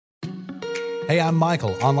Hey, I'm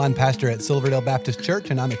Michael, online pastor at Silverdale Baptist Church,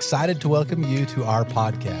 and I'm excited to welcome you to our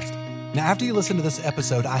podcast. Now, after you listen to this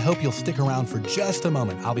episode, I hope you'll stick around for just a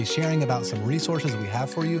moment. I'll be sharing about some resources we have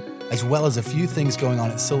for you, as well as a few things going on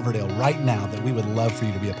at Silverdale right now that we would love for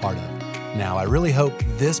you to be a part of. Now, I really hope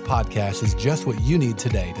this podcast is just what you need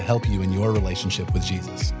today to help you in your relationship with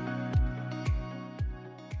Jesus.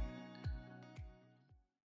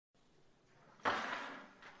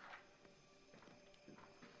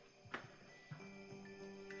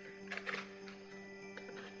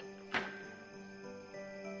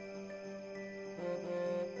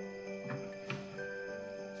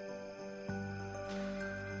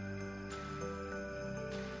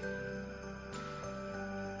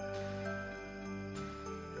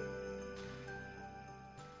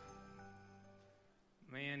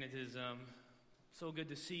 Man, it is so good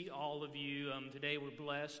to see all of you. Today we're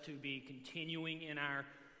blessed to be continuing in our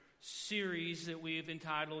series that we've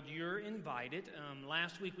entitled You're Invited.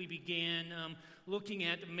 Last week we began looking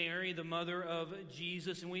at Mary, the mother of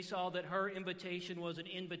Jesus, and we saw that her invitation was an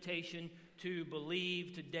invitation to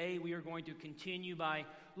believe. Today we are going to continue by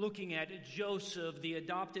looking at Joseph, the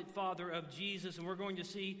adopted father of Jesus, and we're going to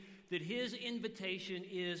see that his invitation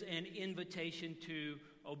is an invitation to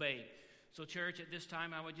obey. So, church, at this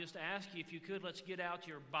time, I would just ask you, if you could, let's get out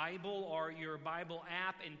your Bible or your Bible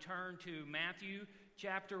app and turn to Matthew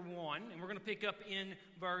chapter 1. And we're going to pick up in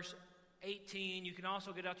verse 18. You can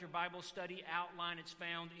also get out your Bible study outline. It's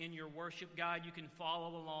found in your worship guide. You can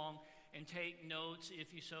follow along and take notes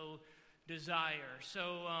if you so desire.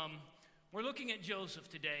 So, we're looking at Joseph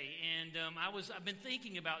today, and I've been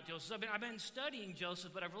thinking about Joseph. I've been studying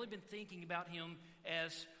Joseph, but I've really been thinking about him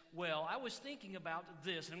as well. I was thinking about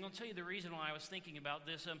this, and I'm going to tell you the reason why I was thinking about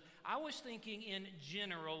this. I was thinking in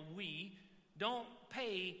general, we don't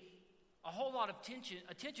pay a whole lot of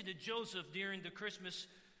attention to Joseph during the Christmas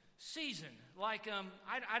season. Like,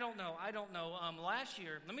 I don't know. Last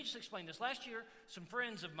year, let me just explain this. Last year, some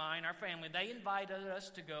friends of mine, our family, they invited us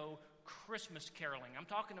to go Christmas caroling. I'm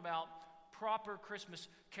talking about proper Christmas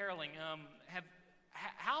caroling.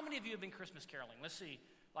 How many of you have been Christmas caroling? Let's see.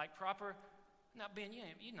 Like proper. Not been,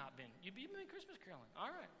 you've not been. You've been Christmas caroling. All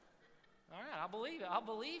right. I'll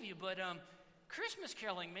believe you. But Christmas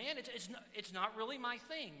caroling, man, it's not really my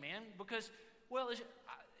thing, man. Because, well,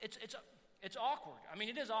 it's awkward. I mean,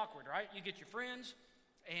 it is awkward, right? You get your friends,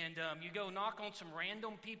 and you go knock on some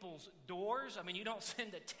random people's doors. I mean, you don't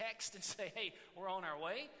send a text and say, "Hey, we're on our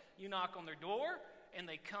way." You knock on their door, and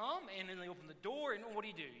they come, and then they open the door, and what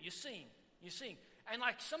do? You sing. And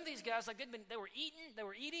like some of these guys, like they were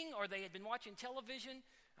eating, or they had been watching television.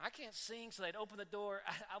 I can't sing, so they'd open the door.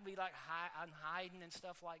 I'll be like, I'm hiding and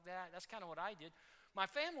stuff like that. That's kind of what I did. My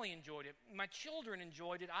family enjoyed it. My children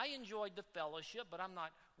enjoyed it. I enjoyed the fellowship, but I'm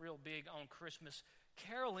not real big on Christmas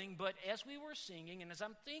caroling. But as we were singing, and as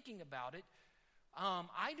I'm thinking about it,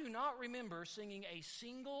 I do not remember singing a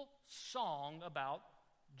single song about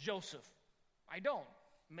Joseph. I don't.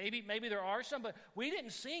 Maybe there are some, but we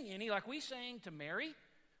didn't sing any. Like we sang to Mary.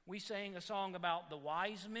 We sang a song about the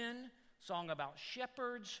wise men, song about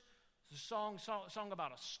shepherds, song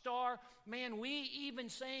about a star. Man, we even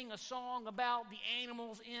sang a song about the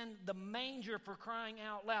animals in the manger, for crying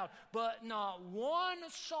out loud. But not one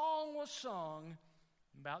song was sung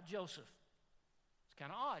about Joseph. It's kind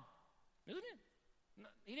of odd, isn't it?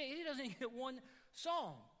 He doesn't get one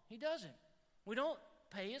song. He doesn't. We don't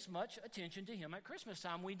pay as much attention to him at Christmas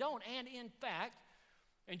time. We don't. And in fact,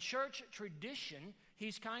 in church tradition, he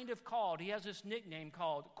has this nickname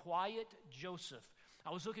called Quiet Joseph.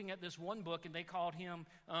 I was looking at this one book, and they called him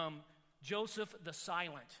Joseph the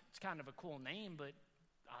Silent. It's kind of a cool name, but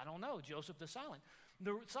I don't know, Joseph the Silent.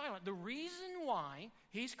 The reason why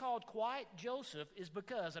he's called Quiet Joseph is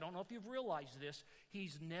because, I don't know if you've realized this,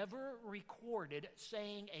 he's never recorded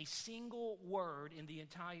saying a single word in the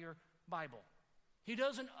entire Bible. He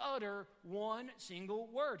doesn't utter one single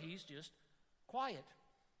word. He's just quiet.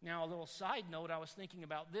 Now, a little side note, I was thinking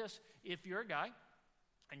about this. If you're a guy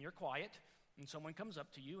and you're quiet and someone comes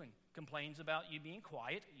up to you and complains about you being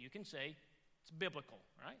quiet, you can say, it's biblical,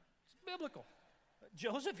 right? It's biblical.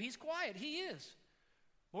 Joseph, he's quiet. He is.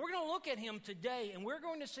 But we're going to look at him today, and we're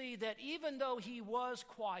going to see that even though he was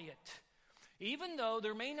quiet, even though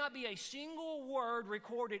there may not be a single word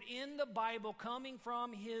recorded in the Bible coming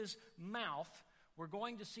from his mouth, we're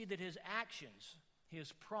going to see that his actions,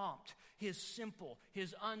 his prompt, his simple,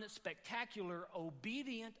 his unspectacular,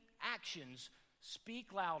 obedient actions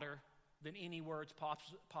speak louder than any words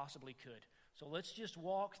possibly could. So let's just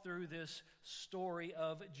walk through this story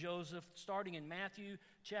of Joseph, starting in Matthew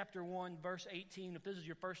chapter 1, verse 18. If this is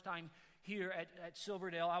your first time here at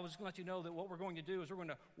Silverdale, I was going to let you know that what we're going to do is we're going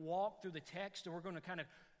to walk through the text, and we're going to kind of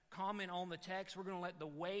comment on the text. We're going to let the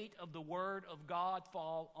weight of the Word of God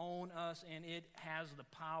fall on us, and it has the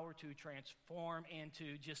power to transform and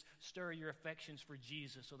to just stir your affections for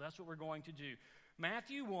Jesus. So that's what we're going to do.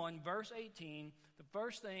 Matthew 1, verse 18, the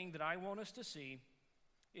first thing that I want us to see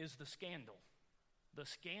is the scandal. The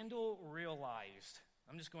scandal realized.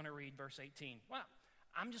 I'm just going to read verse 18. Well,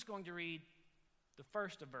 I'm just going to read the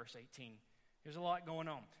first of verse 18. There's a lot going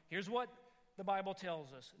on. Here's what the Bible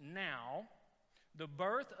tells us. Now, the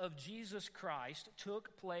birth of Jesus Christ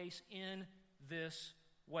took place in this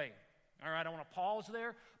way. All right, I want to pause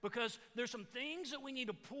there because there's some things that we need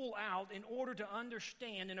to pull out in order to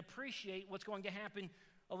understand and appreciate what's going to happen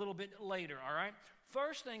a little bit later, all right?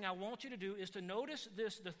 First thing I want you to do is to notice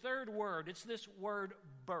this, the third word. It's this word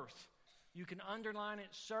birth. You can underline it,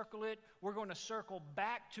 circle it. We're going to circle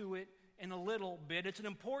back to it in a little bit. It's an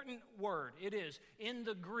important word. It is. In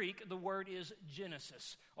the Greek, the word is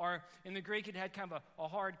Genesis. Or in the Greek, it had kind of a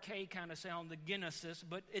hard K kind of sound, the Genesis,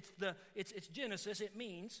 but it's Genesis. It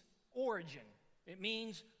means origin. It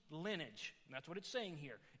means lineage. And that's what it's saying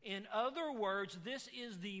here. In other words, this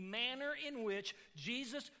is the manner in which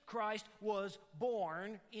Jesus Christ was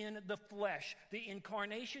born in the flesh. The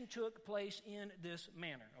incarnation took place in this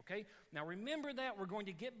manner, okay? Now remember that. We're going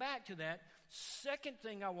to get back to that. Second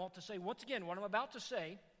thing I want to say, once again, what I'm about to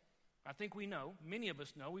say, I think we know, many of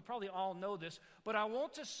us know, we probably all know this, but I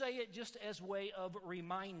want to say it just as way of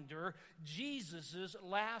reminder. Jesus'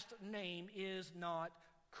 last name is not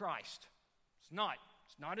Christ. It's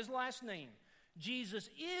not his last name. Jesus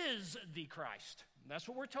is the Christ. That's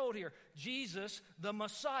what we're told here. Jesus, the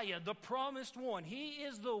Messiah, the promised one. He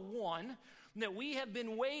is the one that we have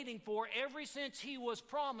been waiting for ever since he was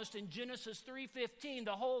promised in Genesis 3:15.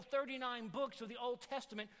 The whole 39 books of the Old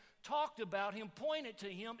Testament talked about him, pointed to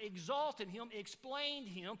him, exalted him, explained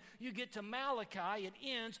him. You get to Malachi, it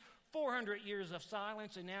ends 400 years of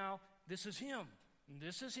silence, and now this is him.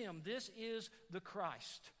 This is him. This is the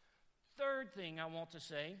Christ. Third thing I want to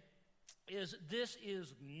say is this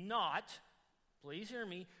is not, please hear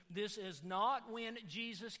me, this is not when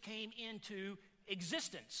Jesus came into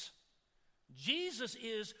existence. Jesus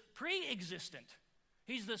is pre-existent.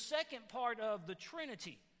 He's the second part of the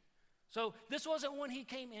Trinity. So this wasn't when he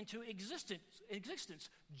came into existence.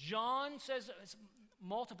 John says,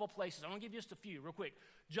 multiple places. I'm going to give you just a few real quick.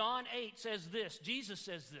 John 8 says this. Jesus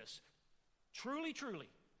says this. Truly, truly,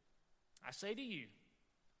 I say to you,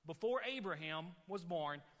 before Abraham was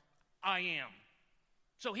born, I am.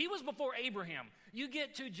 So he was before Abraham. You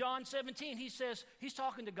get to John 17, he says, he's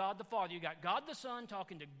talking to God the Father. You got God the Son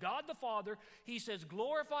talking to God the Father. He says,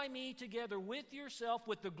 glorify me together with yourself,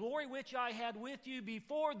 with the glory which I had with you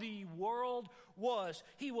before the world was.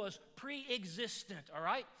 He was pre-existent, all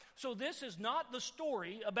right? So this is not the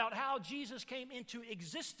story about how Jesus came into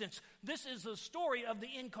existence. This is the story of the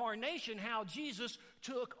incarnation, how Jesus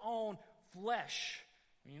took on flesh.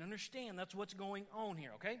 And you understand that's what's going on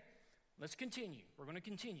here, okay? Let's continue. We're going to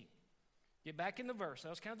continue. Get back in the verse. That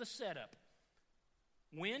was kind of the setup.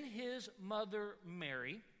 When his mother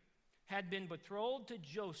Mary had been betrothed to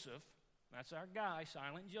Joseph, that's our guy,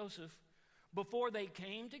 Silent Joseph, before they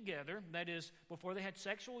came together, that is, before they had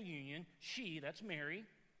sexual union, she, that's Mary,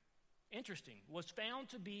 interesting, was found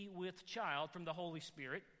to be with child from the Holy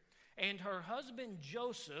Spirit, and her husband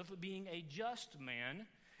Joseph, being a just man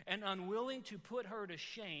and unwilling to put her to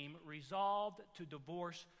shame, resolved to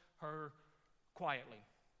divorce her quietly.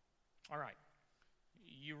 All right.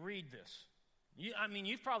 You read this.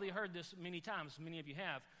 You've probably heard this many times. Many of you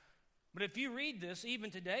have. But if you read this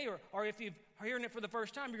even today, or if you're hearing it for the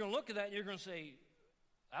first time, you're going to look at that and you're going to say,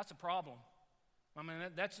 that's a problem.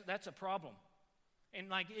 That's a problem. And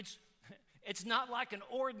it's not like an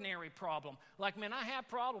ordinary problem. Like, man, I have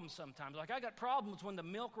problems sometimes. Like, I got problems when the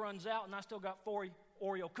milk runs out and I still got 4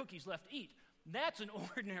 Oreo cookies left to eat. That's an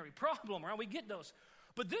ordinary problem, right? We get those.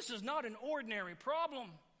 But this is not an ordinary problem.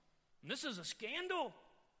 This is a scandal.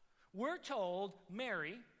 We're told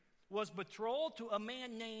Mary was betrothed to a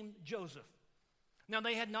man named Joseph. Now,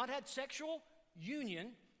 they had not had sexual union,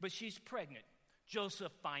 but she's pregnant.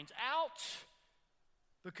 Joseph finds out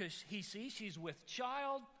because he sees she's with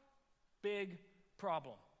child. Big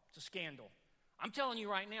problem. It's a scandal. I'm telling you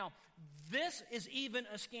right now, this is even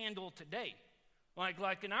a scandal today.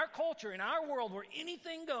 Like in our culture, in our world where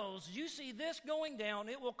anything goes, you see this going down,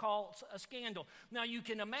 it will cause a scandal. Now you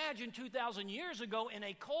can imagine 2,000 years ago in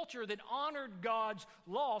a culture that honored God's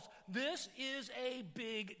laws, this is a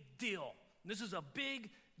big deal. This is a big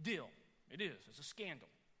deal. It is. It's a scandal.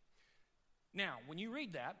 Now, when you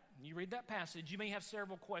read that passage, you may have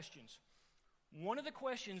several questions. one of the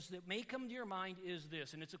questions that may come to your mind is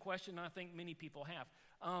this, and it's a question I think many people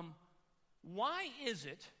have. Why is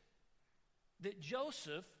it that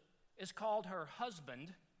Joseph is called her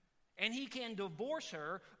husband and he can divorce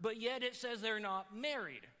her, but yet it says they're not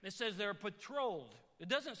married? It says they're betrothed. It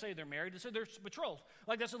doesn't say they're married. It says they're betrothed.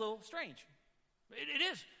 Like, that's a little strange. It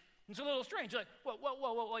is. It's a little strange. Like,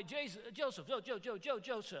 whoa, Joseph,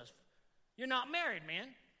 Joseph, you're not married, man.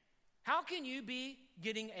 How can you be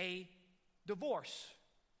getting a divorce?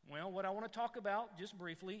 Well, what I want to talk about just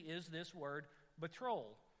briefly is this word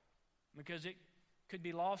betrothal, because it could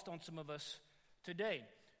be lost on some of us today.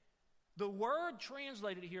 The word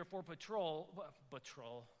translated here for betrothal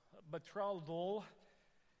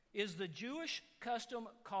is the Jewish custom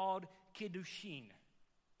called kiddushin.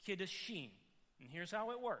 Kiddushin. And here's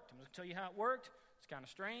how it worked. I'm going to tell you how it worked. It's kind of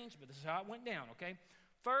strange, but this is how it went down, okay?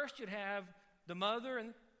 First, you'd have the mother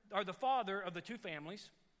or the father of the two families,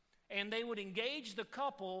 and they would engage the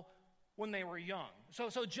couple when they were young.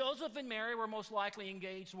 So Joseph and Mary were most likely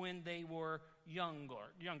engaged when they were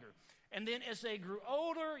younger. And then as they grew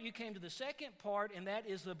older, you came to the second part, and that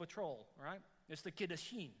is the betrothal, right? It's the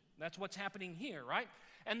kiddushin. That's what's happening here, right?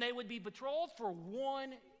 And they would be betrothed for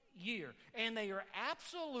 1 year, and they are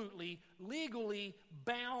absolutely legally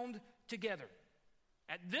bound together.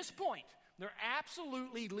 At this point, they're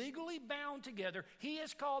absolutely legally bound together. He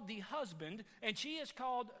is called the husband, and she is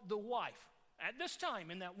called the wife. At this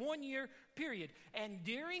time, in that 1 year period. And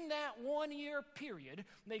during that 1 year period,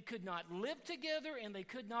 they could not live together and they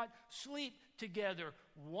could not sleep together.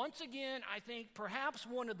 Once again, I think perhaps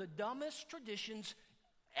one of the dumbest traditions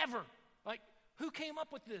ever. Like, who came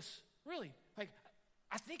up with this? Really? Like,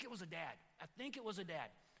 I think it was a dad. I think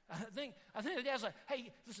the dad's like,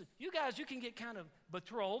 hey, listen, you guys, you can get kind of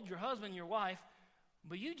betrothed, your husband and your wife,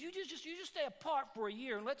 but you just stay apart for a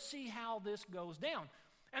year and let's see how this goes down.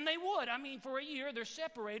 And they would. I mean, for a year, they're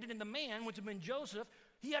separated, and the man, which had been Joseph,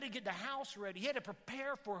 he had to get the house ready. He had to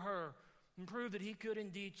prepare for her and prove that he could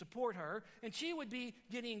indeed support her, and she would be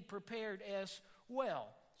getting prepared as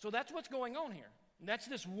well. So that's what's going on here. And that's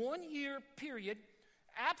this 1 year period,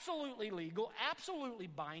 absolutely legal, absolutely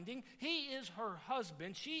binding. He is her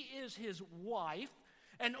husband. She is his wife.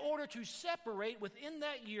 In order to separate within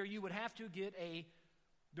that year, you would have to get a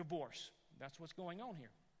divorce. That's what's going on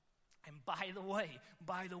here. And by the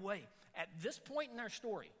way, at this point in our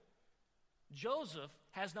story, Joseph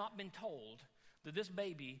has not been told that this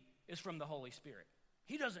baby is from the Holy Spirit.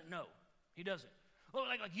 He doesn't know. He doesn't. Well,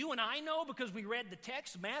 like you and I know because we read the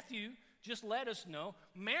text. Matthew just let us know.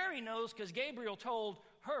 Mary knows because Gabriel told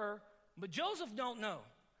her, but Joseph don't know.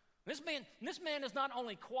 This man is not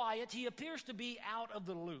only quiet, he appears to be out of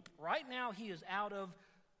the loop. Right now, he is out of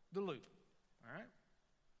the loop. All right?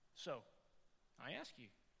 So, I ask you,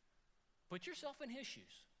 put yourself in his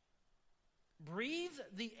shoes. Breathe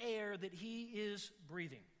the air that he is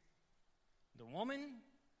breathing. The woman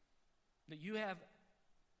that you have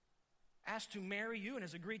asked to marry you and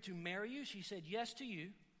has agreed to marry you, she said yes to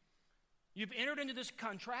you. You've entered into this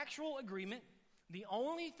contractual agreement. The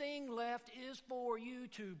only thing left is for you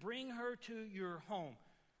to bring her to your home.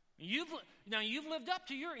 You've lived up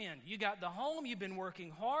to your end. You got the home, you've been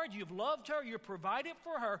working hard, you've loved her, you've provided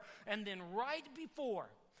for her, and then right before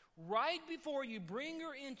you bring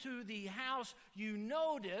her into the house, you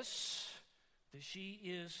notice that she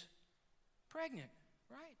is pregnant,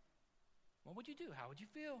 right? What would you do? How would you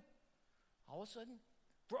feel? All of a sudden,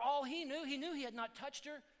 for all he knew he had not touched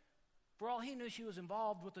her. For all he knew, she was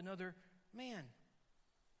involved with another man.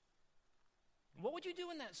 What would you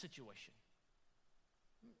do in that situation?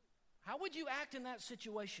 How would you act in that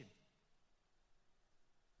situation?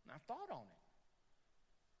 And I've thought on it.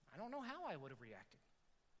 I don't know how I would have reacted.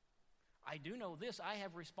 I do know this. I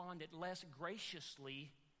have responded less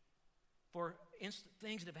graciously for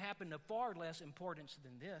things that have happened of far less importance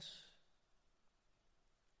than this.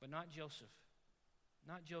 But not Joseph.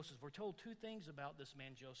 Not Joseph. We're told two things about this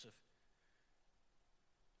man, Joseph.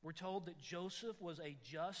 We're told that Joseph was a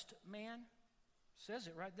just man. It says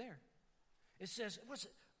it right there. It says, what's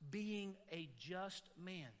it? Being a just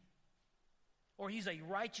man. Or he's a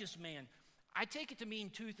righteous man. I take it to mean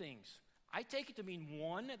two things. I take it to mean,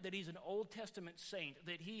 one, that he's an Old Testament saint,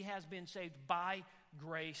 that he has been saved by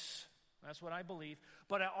grace. That's what I believe.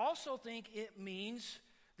 But I also think it means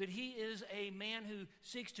that he is a man who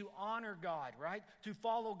seeks to honor God, right? To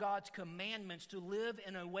follow God's commandments, to live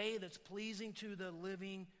in a way that's pleasing to the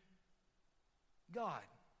living God.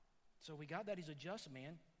 So we got that he's a just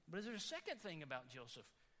man. But is there a second thing about Joseph?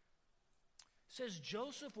 It says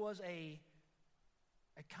Joseph was a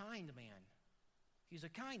kind man. He's a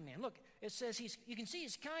kind man. Look, it says you can see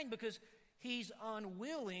he's kind because He's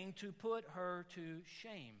unwilling to put her to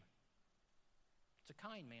shame. It's a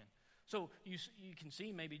kind man. So you can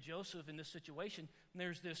see maybe Joseph in this situation,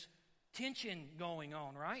 there's this tension going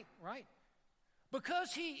on, right? Right?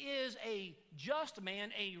 Because he is a just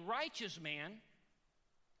man, a righteous man,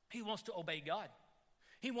 he wants to obey God.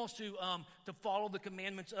 He wants to follow the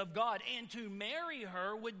commandments of God. And to marry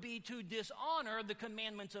her would be to dishonor the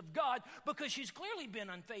commandments of God because she's clearly been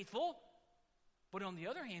unfaithful. But on the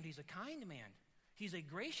other hand, he's a kind man. He's a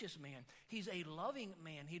gracious man. He's a loving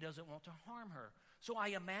man. He doesn't want to harm her. So I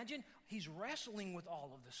imagine he's wrestling with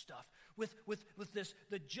all of this stuff, with this,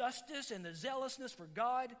 the justice and the zealousness for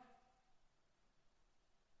God.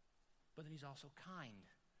 But then he's also kind.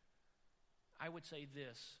 I would say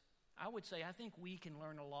this. I think we can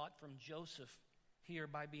learn a lot from Joseph here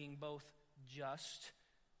by being both just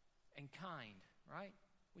and kind, right?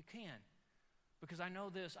 We can. Because I know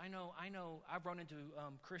this. I know I've run into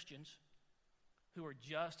Christians who are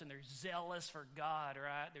just and they're zealous for God,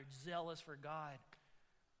 right? They're zealous for God.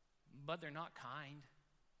 But they're not kind.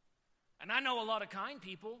 And I know a lot of kind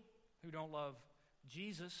people who don't love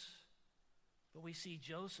Jesus. But we see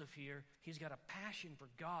Joseph here. He's got a passion for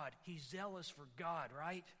God. He's zealous for God,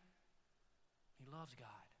 right? He loves God.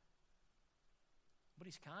 But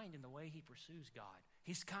he's kind in the way he pursues God.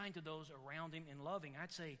 He's kind to those around him and loving.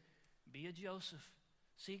 I'd say, be a Joseph.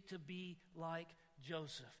 Seek to be like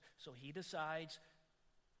Joseph. So he decides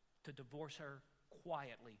to divorce her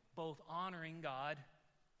quietly, both honoring God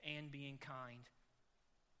and being kind.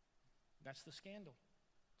 That's the scandal.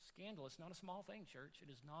 Scandal, it's not a small thing, church.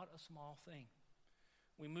 It is not a small thing.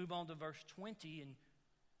 We move on to verse 20, and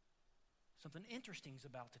something interesting is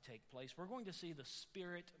about to take place. We're going to see the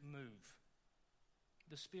Spirit move.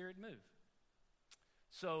 The Spirit move.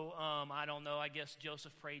 So, I don't know, I guess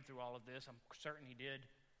Joseph prayed through all of this. I'm certain he did.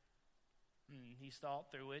 He's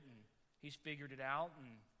thought through it, and he's figured it out,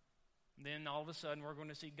 and then all of a sudden we're going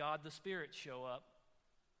to see God the Spirit show up.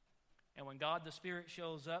 And when God the Spirit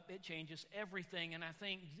shows up, it changes everything. And I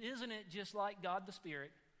think, isn't it just like God the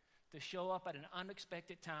Spirit to show up at an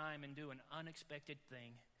unexpected time and do an unexpected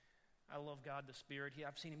thing? I love God the Spirit.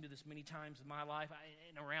 I've seen him do this many times in my life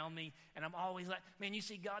and around me. And I'm always like, man, you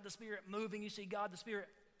see God the Spirit moving. You see God the Spirit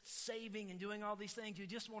saving and doing all these things. You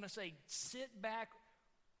just want to say, sit back,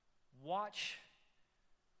 watch,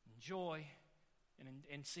 enjoy,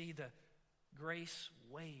 and see the grace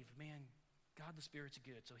wave. Man, God the Spirit's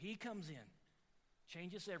good. So he comes in,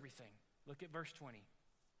 changes everything. Look at verse 20.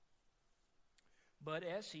 But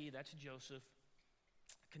as he, that's Joseph,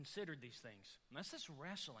 considered these things. And that's this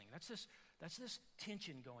wrestling. That's this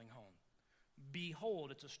tension going home.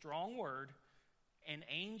 Behold, it's a strong word. An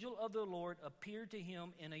angel of the Lord appeared to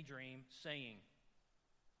him in a dream, saying,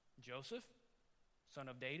 Joseph, son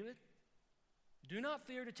of David, do not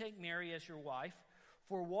fear to take Mary as your wife,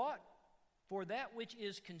 for that which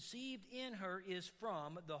is conceived in her is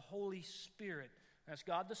from the Holy Spirit. That's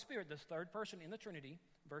God the Spirit, the third person in the Trinity.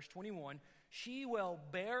 Verse 21, she will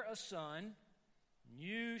bear a son, and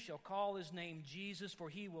you shall call his name Jesus, for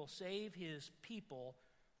he will save his people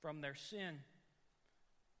from their sin.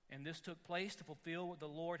 And this took place to fulfill what the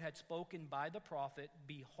Lord had spoken by the prophet.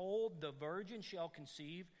 Behold, the virgin shall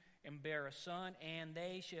conceive and bear a son, and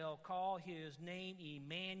they shall call his name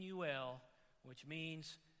Emmanuel, which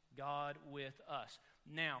means God with us.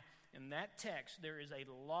 Now, in that text, there is a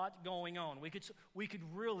lot going on. We could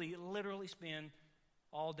really, literally spend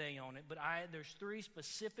all day on it, but there's three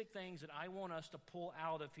specific things that I want us to pull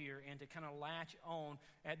out of here and to kind of latch on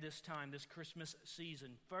at this time, this Christmas season.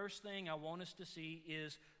 First thing I want us to see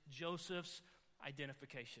is Joseph's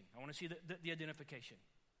identification. I want to see the identification.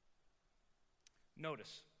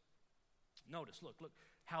 Notice, look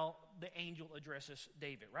how the angel addresses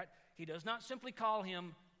David, right? He does not simply call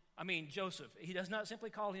him, Joseph. He does not simply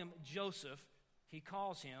call him Joseph. He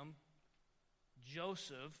calls him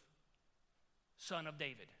Joseph, son of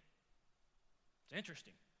David. It's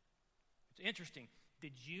interesting.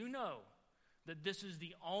 Did you know that this is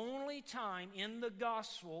the only time in the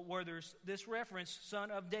gospel where there's this reference, son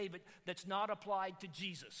of David, that's not applied to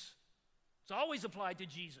Jesus? It's always applied to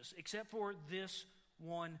Jesus, except for this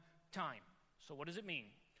one time. So what does it mean?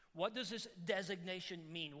 What does this designation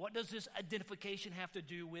mean? What does this identification have to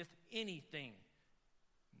do with anything?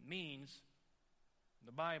 It means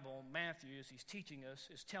the Bible, Matthew, as he's teaching us,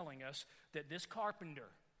 is telling us that this carpenter,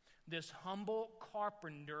 this humble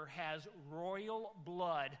carpenter, has royal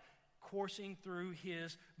blood coursing through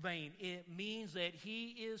his vein. It means that he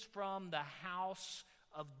is from the house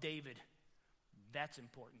of David. That's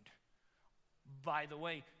important. by the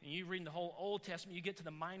way. And you read the whole Old Testament, you get to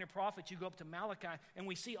the minor prophets, you go up to Malachi, and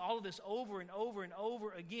we see all of this over and over and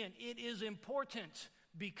over again. It is important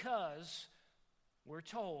because we're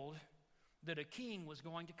told that a king was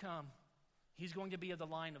going to come. He's going to be of the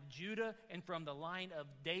line of Judah and from the line of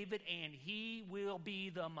David, and he will be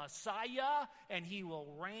the Messiah, and he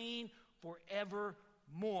will reign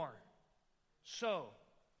forevermore. So,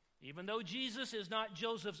 even though Jesus is not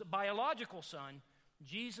Joseph's biological son,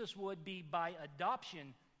 Jesus would be by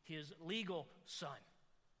adoption his legal son.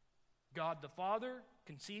 God the Father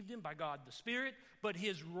conceived him by God the Spirit, but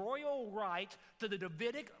his royal right to the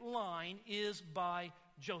Davidic line is by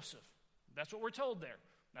Joseph. That's what we're told there.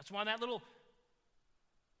 That's why that little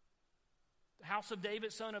house of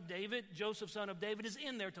David, son of David, Joseph, son of David, is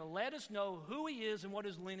in there to let us know who he is and what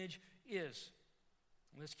his lineage is.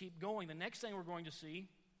 Let's keep going. The next thing we're going to see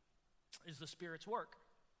is the Spirit's work.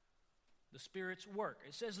 The Spirit's work.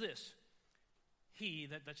 It says this: he,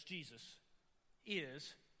 that's Jesus,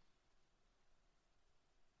 is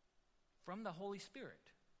from the Holy Spirit.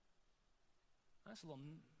 That's a little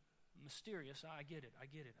mysterious. I get it.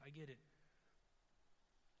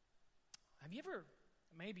 Have you ever,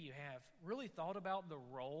 maybe you have, really thought about the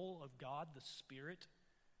role of God, the Spirit,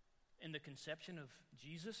 in the conception of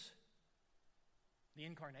Jesus? The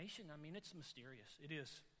incarnation? I mean, it's mysterious. It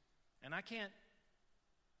is. And I can't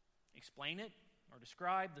explain it or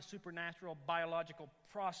describe the supernatural biological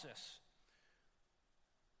process.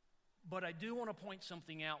 But I do want to point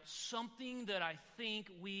something out, something that I think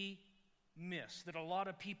we miss, that a lot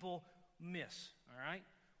of people miss, all right?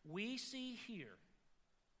 We see here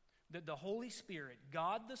that the Holy Spirit,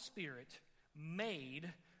 God the Spirit, made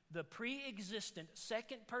the pre-existent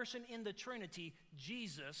second person in the Trinity,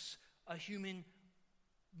 Jesus, a human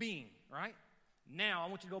being, right? Now, I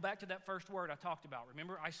want you to go back to that first word I talked about.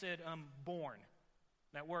 Remember, I said born.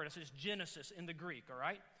 That word, it says Genesis in the Greek, all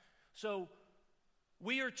right? So,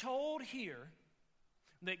 we are told here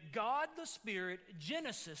that God the Spirit,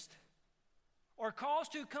 Genesis, or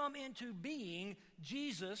caused to come into being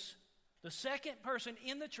Jesus, the second person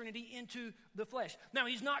in the Trinity, into the flesh. Now,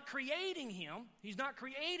 he's not creating him,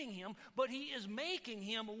 but he is making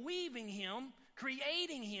him, weaving him,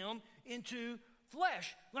 creating him into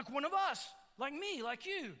flesh, like one of us. Like me, like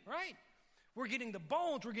you, right? We're getting the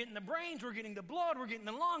bones, we're getting the brains, we're getting the blood, we're getting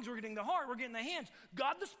the lungs, we're getting the heart, we're getting the hands.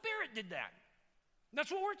 God the Spirit did that.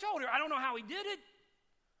 That's what we're told here. I don't know how he did it,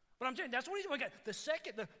 but I'm telling you, that's what he's doing.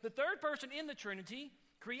 The third person in the Trinity,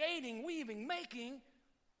 creating, weaving, making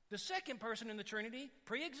the second person in the Trinity,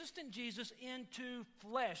 pre-existent Jesus, into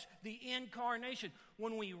flesh, the incarnation.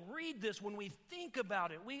 When we read this, when we think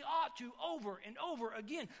about it, we ought to over and over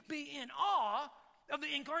again be in awe of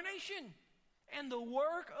the incarnation and the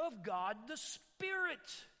work of God the Spirit.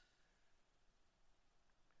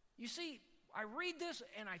 You see, I read this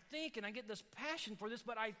and I think, and I get this passion for this,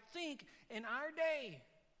 but I think in our day,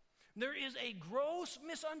 there is a gross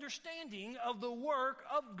misunderstanding of the work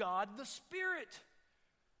of God the Spirit.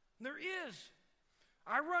 There is.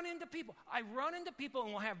 I run into people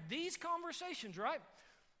and we'll have these conversations, right?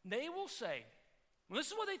 They will say, well, this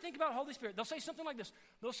is what they think about Holy Spirit. They'll say something like this.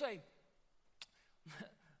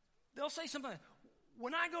 They'll say something like,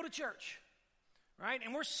 when I go to church, right,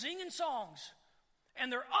 and we're singing songs, and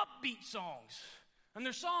they're upbeat songs, and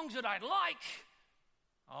they're songs that I like,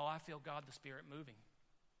 oh, I feel God the Spirit moving.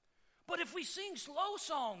 But if we sing slow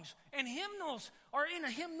songs and hymnals are in a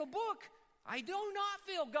hymnal book, I do not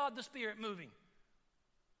feel God the Spirit moving.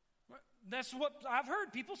 That's what I've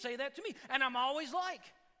heard people say that to me. And I'm always like,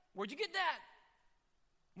 where'd you get that?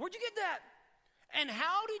 Where'd you get that? And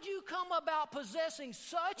how did you come about possessing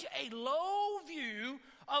such a low view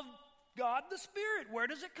of God the Spirit? Where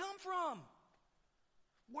does it come from?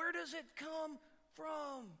 Where does it come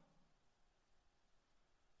from?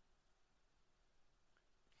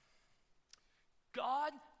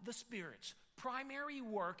 God the Spirit's primary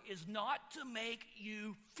work is not to make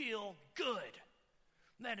you feel good.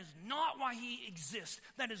 That is not why he exists.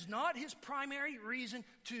 That is not his primary reason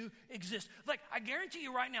to exist. Like, I guarantee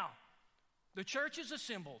you right now, the church is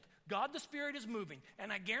assembled. God the Spirit is moving.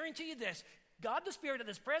 And I guarantee you this, God the Spirit at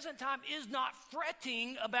this present time is not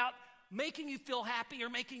fretting about making you feel happy or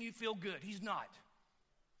making you feel good. He's not.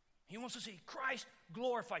 He wants to see Christ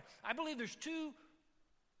glorified. I believe there's two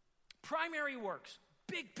primary works,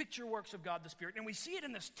 big picture works of God the Spirit. And we see it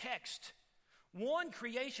in this text. One,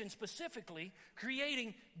 creation specifically,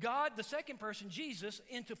 creating God, the second person, Jesus,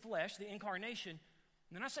 into flesh, the incarnation.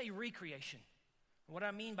 And then I say recreation. What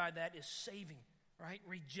I mean by that is saving, right?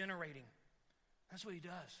 Regenerating. That's what he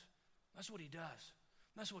does. That's what he does.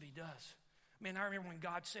 That's what he does. Man, I remember when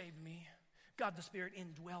God saved me. God the Spirit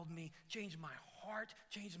indwelled me, changed my heart,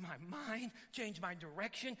 changed my mind, changed my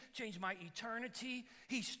direction, changed my eternity.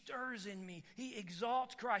 He stirs in me. He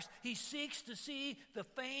exalts Christ. He seeks to see the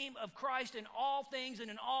fame of Christ in all things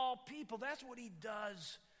and in all people. That's what he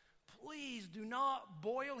does. Please do not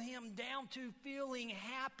boil him down to feeling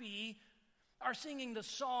happy or singing the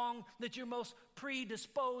song that you're most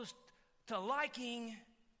predisposed to liking.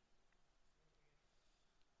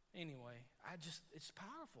 Anyway, it's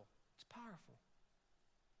powerful. It's powerful.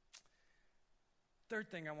 Third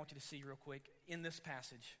thing I want you to see real quick in this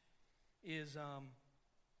passage is,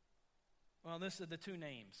 this is the two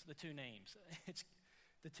names. It's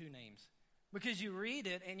the two names. Because you read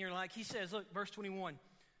it and you're like, he says, look, verse 21,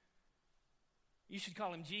 you should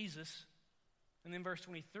call him Jesus. And then verse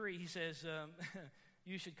 23, he says,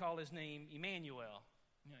 you should call his name Emmanuel.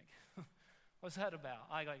 You're like, what's that about?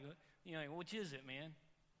 Which is it, man?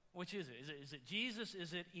 Which is it? Is it Jesus?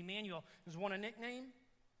 Is it Emmanuel? Is one a nickname?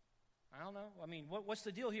 I don't know. I mean, what's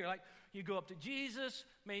the deal here? Like, you go up to Jesus,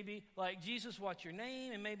 maybe, like, Jesus, what's your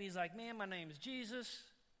name? And maybe he's like, man, my name is Jesus.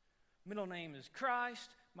 Middle name is Christ.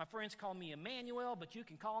 My friends call me Emmanuel, but you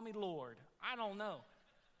can call me Lord. I don't know.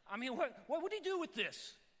 I mean, what would he do with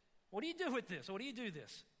this? What do you do with this? What do you do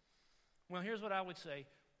this? Well, here's what I would say.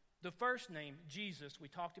 The first name, Jesus, we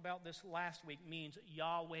talked about this last week, means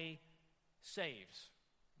Yahweh saves.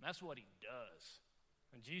 That's what he does.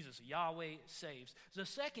 And Jesus, Yahweh saves. The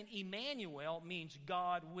second, Emmanuel, means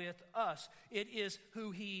God with us. It is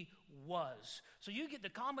who he was. So you get the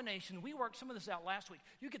combination. We worked some of this out last week.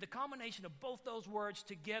 You get the combination of both those words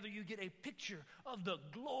together. You get a picture of the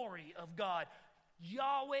glory of God.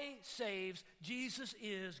 Yahweh saves. Jesus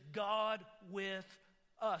is God with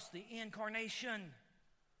us. The incarnation.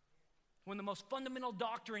 One of the most fundamental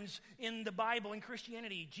doctrines in the Bible, in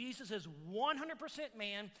Christianity, Jesus is 100%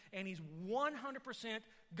 man and he's 100%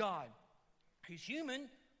 God. He's human,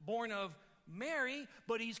 born of Mary,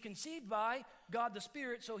 but he's conceived by God the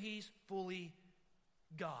Spirit, so he's fully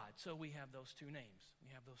God. So we have those two names.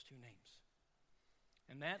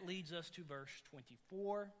 And that leads us to verse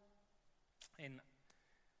 24. And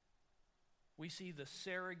we see the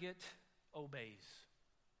surrogate obeys.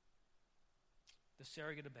 The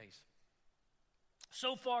surrogate obeys.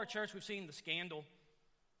 So far, church, we've seen the scandal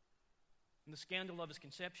of his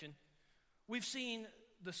conception. We've seen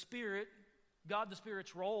the Spirit, God the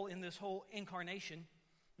Spirit's role in this whole incarnation.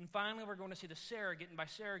 And finally, we're going to see the surrogate. And by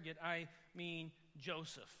surrogate, I mean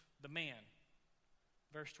Joseph, the man.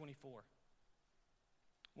 Verse 24.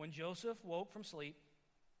 When Joseph woke from sleep,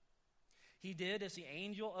 he did as the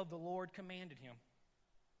angel of the Lord commanded him.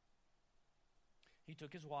 He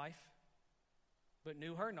took his wife, but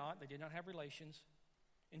knew her not. They did not have relations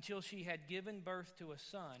until she had given birth to a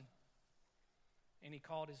son, and he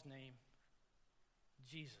called his name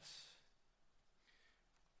Jesus.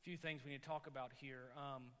 A few things we need to talk about here.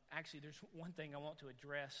 Actually, there's one thing I want to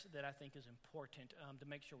address that I think is important to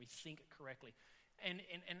make sure we think it correctly. And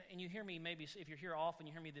you hear me, maybe if you're here often,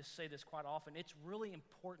 you hear me say this quite often. It's really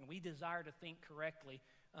important. We desire to think correctly.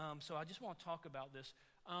 So I just want to talk about this.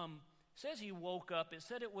 It says he woke up. It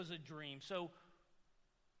said it was a dream. So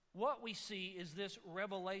what we see is this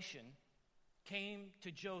revelation came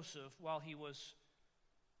to Joseph while he was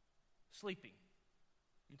sleeping.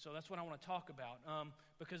 And so that's what I want to talk about,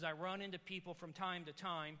 because I run into people from time to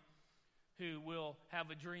time who will have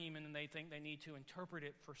a dream and then they think they need to interpret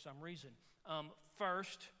it for some reason.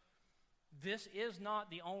 First, this is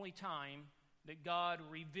not the only time that God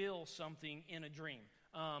reveals something in a dream.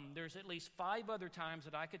 There's at least 5 other times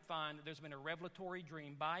that I could find that there's been a revelatory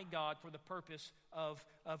dream by God for the purpose of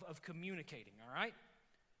communicating, all right?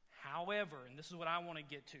 However, and this is what I want to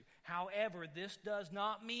get to, however, this does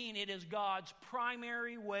not mean it is God's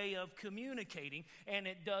primary way of communicating, and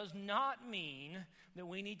it does not mean that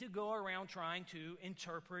we need to go around trying to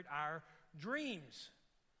interpret our dreams.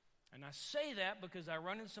 And I say that because I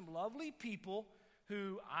run into some lovely people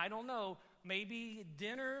who, I don't know, maybe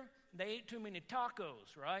dinner, they ate too many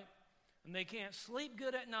tacos, right? And they can't sleep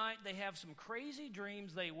good at night. They have some crazy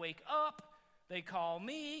dreams. They wake up, they call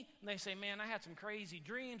me, and they say, man, I had some crazy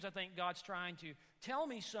dreams. I think God's trying to tell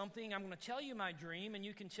me something. I'm going to tell you my dream, and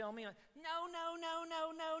you can tell me, no.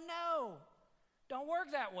 Don't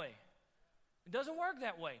work that way. It doesn't work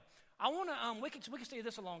that way. I want to, we could stay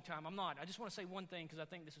this a long time. I'm not. I just want to say one thing because I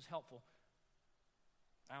think this is helpful.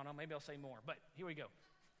 I don't know, maybe I'll say more, but here we go.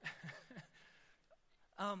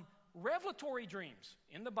 Revelatory dreams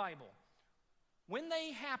in the Bible, when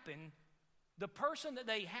they happen, the person that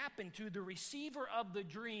they happen to, the receiver of the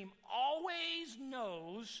dream, always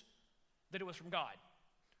knows that it was from God.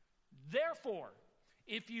 Therefore,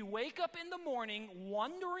 if you wake up in the morning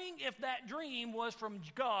wondering if that dream was from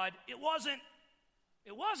God, it wasn't.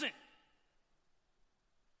 It wasn't.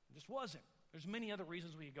 It just wasn't. There's many other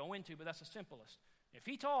reasons we could go into, but that's the simplest. If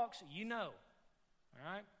he talks, you know.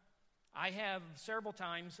 All right? I have several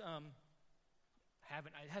times,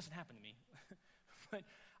 it hasn't happened to me, but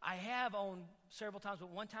I have on several times, but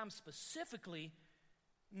one time specifically,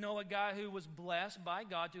 know a guy who was blessed by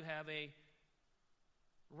God to have a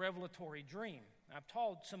revelatory dream. I've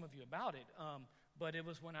told some of you about it, but it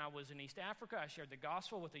was when I was in East Africa. I shared the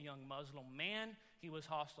gospel with a young Muslim man. He was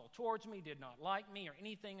hostile towards me, did not like me or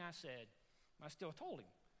anything I said. I still told him,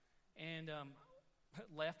 and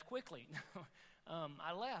left quickly.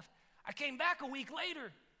 I left. I came back a week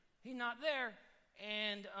later. He's not there,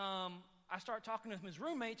 and I started talking to his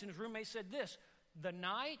roommates, and his roommates said this: the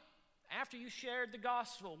night after you shared the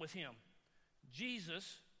gospel with him,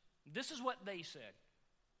 Jesus, this is what they said,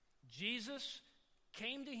 Jesus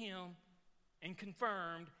came to him and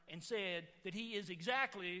confirmed and said that he is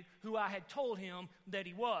exactly who I had told him that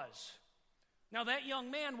he was. Now that young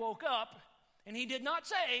man woke up, and he did not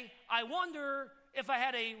say, I wonder if I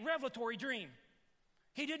had a revelatory dream.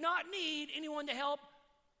 He did not need anyone to help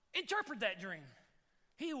interpret that dream.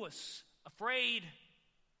 He was afraid.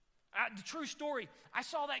 The true story, I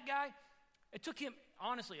saw that guy. It took him,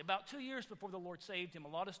 honestly, about 2 years before the Lord saved him. A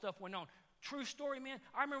lot of stuff went on. True story, man.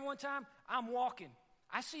 I remember one time, I'm walking.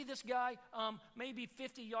 I see this guy maybe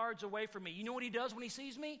 50 yards away from me. You know what he does when he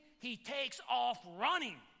sees me? He takes off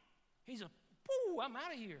running. He's I'm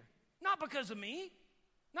out of here. Not because of me.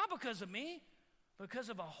 Not because of me. Because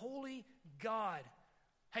of a holy God.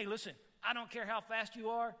 Hey, listen, I don't care how fast you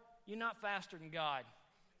are. You're not faster than God.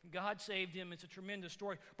 God saved him. It's a tremendous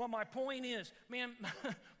story. But my point is, man,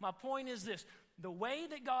 my point is this. The way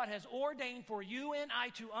that God has ordained for you and I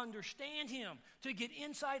to understand him, to get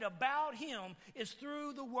insight about him, is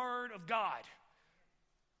through the Word of God.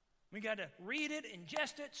 We got to read it,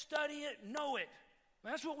 ingest it, study it, know it.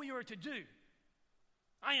 That's what we are to do.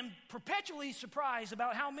 I am perpetually surprised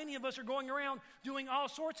about how many of us are going around doing all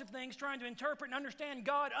sorts of things, trying to interpret and understand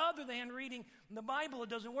God other than reading the Bible. It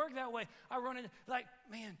doesn't work that way. I run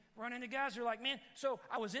into guys who are like, man, so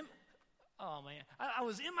I was in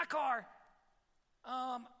my car.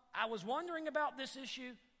 I was wondering about this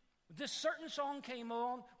issue. This certain song came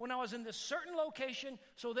on when I was in this certain location,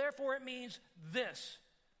 so therefore it means this.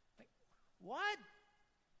 Like, what?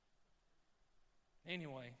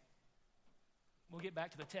 Anyway, we'll get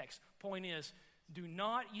back to the text. Point is, do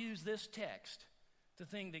not use this text to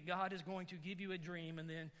think that God is going to give you a dream and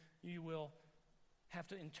then you will have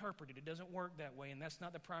to interpret it. It doesn't work that way, and that's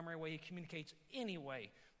not the primary way he communicates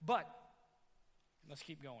anyway. But let's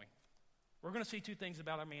keep going. We're going to see two things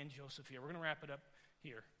about our man Joseph here. We're going to wrap it up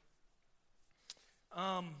here.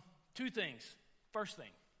 Two things. First thing,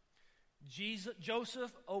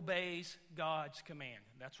 Joseph obeys God's command.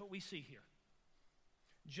 That's what we see here.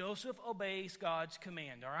 Joseph obeys God's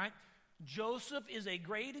command, all right? Joseph is a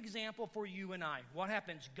great example for you and I. What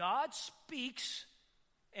happens? God speaks,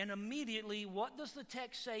 and immediately, what does the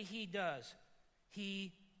text say he does?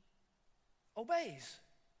 He obeys.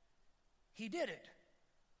 He did it.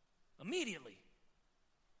 Immediately.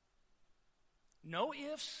 No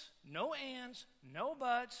ifs, no ands, no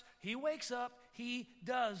buts. He wakes up, he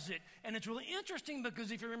does it. And it's really interesting because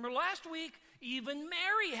if you remember last week, even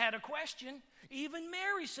Mary had a question. Even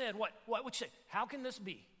Mary said, what would you say? How can this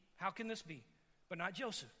be? How can this be? But not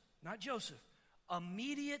Joseph. Not Joseph.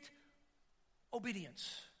 Immediate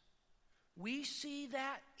obedience. We see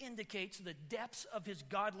that indicates the depths of his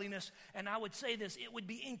godliness. And I would say this, it would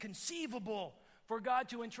be inconceivable for God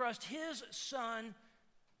to entrust his son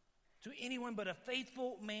to anyone but a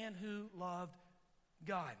faithful man who loved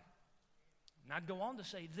God. And I'd go on to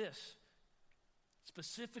say this,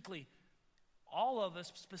 specifically, all of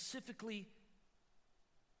us, specifically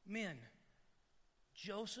men,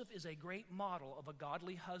 Joseph is a great model of a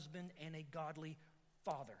godly husband and a godly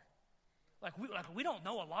father. We don't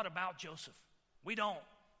know a lot about Joseph. We don't.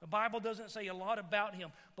 The Bible doesn't say a lot about him,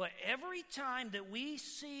 but every time that we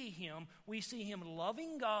see him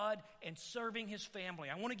loving God and serving his family.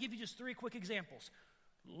 I want to give you just three quick examples.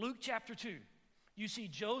 Luke chapter 2. You see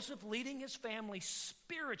Joseph leading his family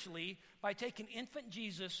spiritually by taking infant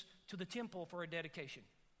Jesus to the temple for a dedication.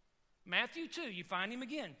 Matthew 2, you find him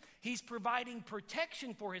again. He's providing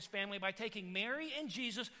protection for his family by taking Mary and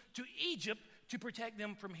Jesus to Egypt to protect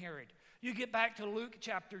them from Herod. You get back to Luke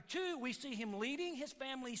chapter 2, we see him leading his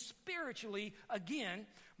family spiritually again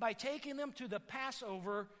by taking them to the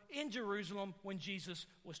Passover in Jerusalem when Jesus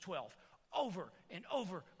was 12. over and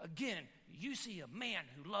over again, you see a man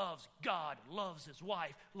who loves God, loves his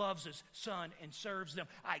wife, loves his son, and serves them.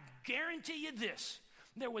 I guarantee you this.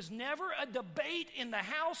 There was never a debate in the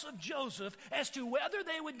house of Joseph as to whether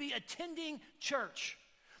they would be attending church.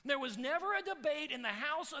 There was never a debate in the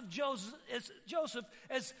house of Joseph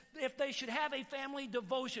as if they should have a family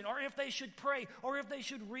devotion or if they should pray or if they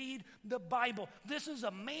should read the Bible. This is a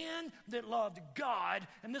man that loved God,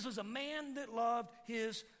 and this is a man that loved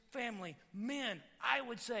his family. Men, I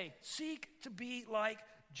would say, seek to be like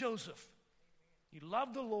Joseph. He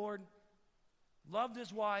loved the Lord, loved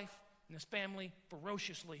his wife and his family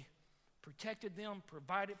ferociously, protected them,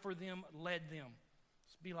 provided for them, led them.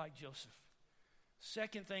 Let's be like Joseph.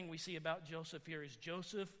 Second thing we see about Joseph here is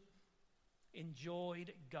Joseph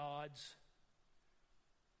enjoyed God's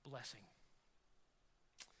blessing.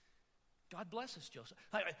 God blesses Joseph.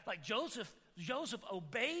 Like Joseph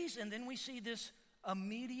obeys, and then we see this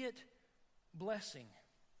immediate blessing.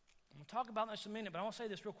 I'm going to talk about this in a minute, but I want to say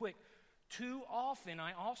this real quick. Too often,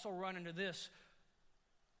 I also run into this.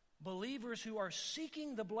 Believers who are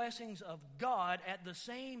seeking the blessings of God at the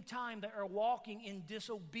same time that are walking in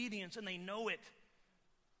disobedience, and they know it.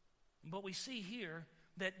 But we see here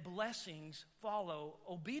that blessings follow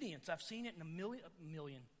obedience. I've seen it in a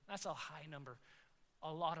million. That's a high number.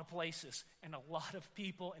 A lot of places and a lot of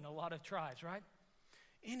people and a lot of tribes, right?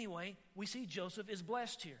 Anyway, we see Joseph is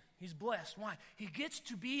blessed here. He's blessed. Why? He gets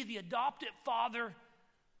to be the adopted father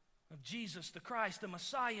of Jesus, the Christ, the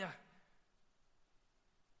Messiah.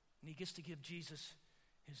 And he gets to give Jesus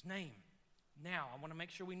his name. Now, I want to make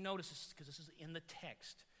sure we notice this because this is in the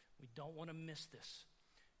text. We don't want to miss this.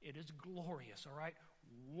 It is glorious, all right?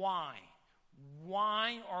 Why?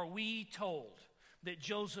 Why are we told that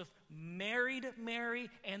Joseph married Mary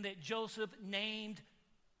and that Joseph named,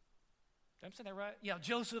 did I say that right? Yeah,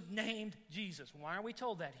 Joseph named Jesus. Why are we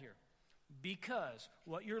told that here? Because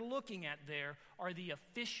what you're looking at there are the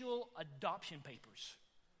official adoption papers.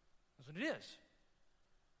 That's what it is.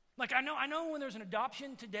 Like I know when there's an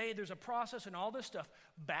adoption today, there's a process and all this stuff.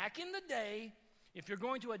 Back in the day, if you're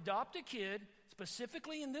going to adopt a kid,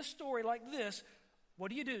 specifically in this story like this, what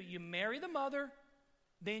do? You marry the mother,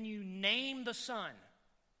 then you name the son.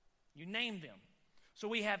 You name them. So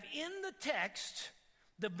we have in the text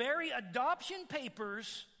the very adoption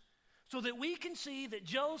papers so that we can see that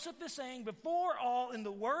Joseph is saying, before all, in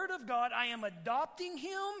the Word of God, I am adopting him.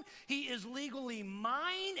 He is legally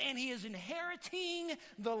mine, and he is inheriting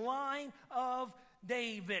the line of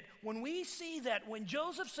David. When we see that, when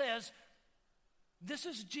Joseph says, this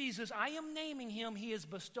is Jesus, I am naming him, he is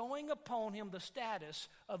bestowing upon him the status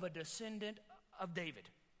of a descendant of David.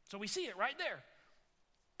 So we see it right there.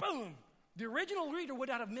 Boom. The original reader would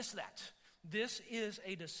not have missed that. This is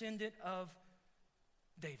a descendant of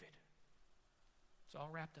David. It's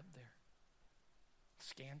all wrapped up there.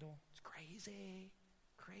 Scandal. It's crazy.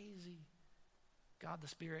 Crazy. God the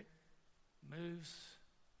Spirit moves.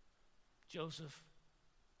 Joseph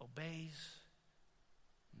obeys.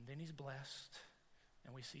 And then he's blessed.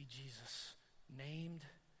 And we see Jesus named,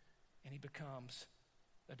 and he becomes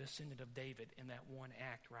a descendant of David in that one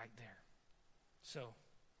act right there. So,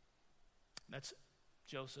 that's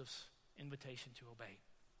Joseph's invitation to obey.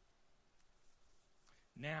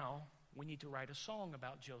 Now, we need to write a song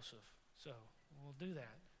about Joseph. So, we'll do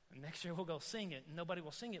that. And next year we'll go sing it, and nobody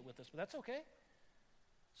will sing it with us, but that's okay.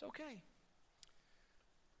 It's okay.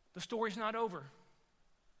 The story's not over.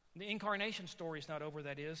 The incarnation story is not over,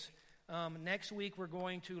 that is. Next week, we're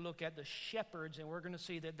going to look at the shepherds, and we're going to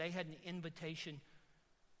see that they had an invitation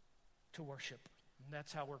to worship. And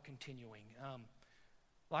that's how we're continuing.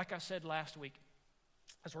 Like I said last week,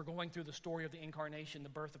 as we're going through the story of the incarnation, the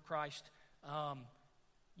birth of Christ,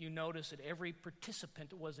 you notice that every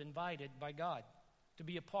participant was invited by God to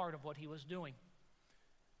be a part of what he was doing.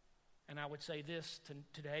 And I would say this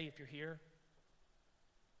today, if you're here,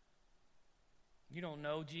 you don't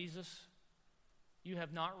know Jesus, you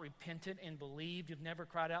have not repented and believed, you've never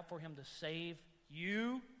cried out for him to save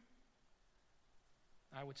you,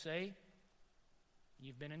 I would say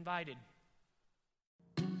you've been invited.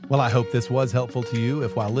 Well, I hope this was helpful to you.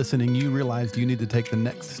 If while listening you realized you need to take the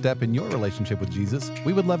next step in your relationship with Jesus,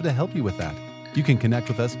 we would love to help you with that. You can connect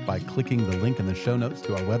with us by clicking the link in the show notes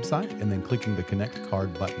to our website and then clicking the Connect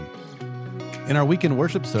Card button. In our weekend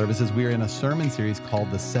worship services, we are in a sermon series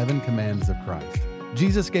called The 7 Commands of Christ.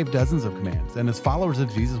 Jesus gave dozens of commands, and as followers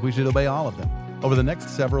of Jesus, we should obey all of them. Over the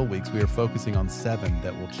next several weeks, we are focusing on 7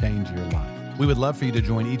 that will change your life. We would love for you to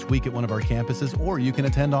join each week at one of our campuses, or you can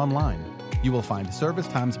attend online. You will find service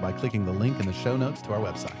times by clicking the link in the show notes to our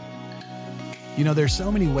website. You know, there's so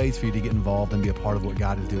many ways for you to get involved and be a part of what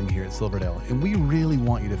God is doing here at Silverdale, and we really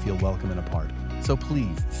want you to feel welcome and a part. So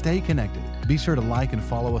please, stay connected. Be sure to like and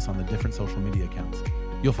follow us on the different social media accounts.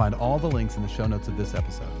 You'll find all the links in the show notes of this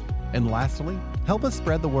episode. And lastly, help us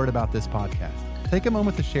spread the word about this podcast. Take a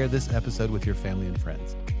moment to share this episode with your family and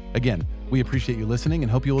friends. Again, we appreciate you listening and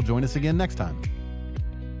hope you will join us again next time.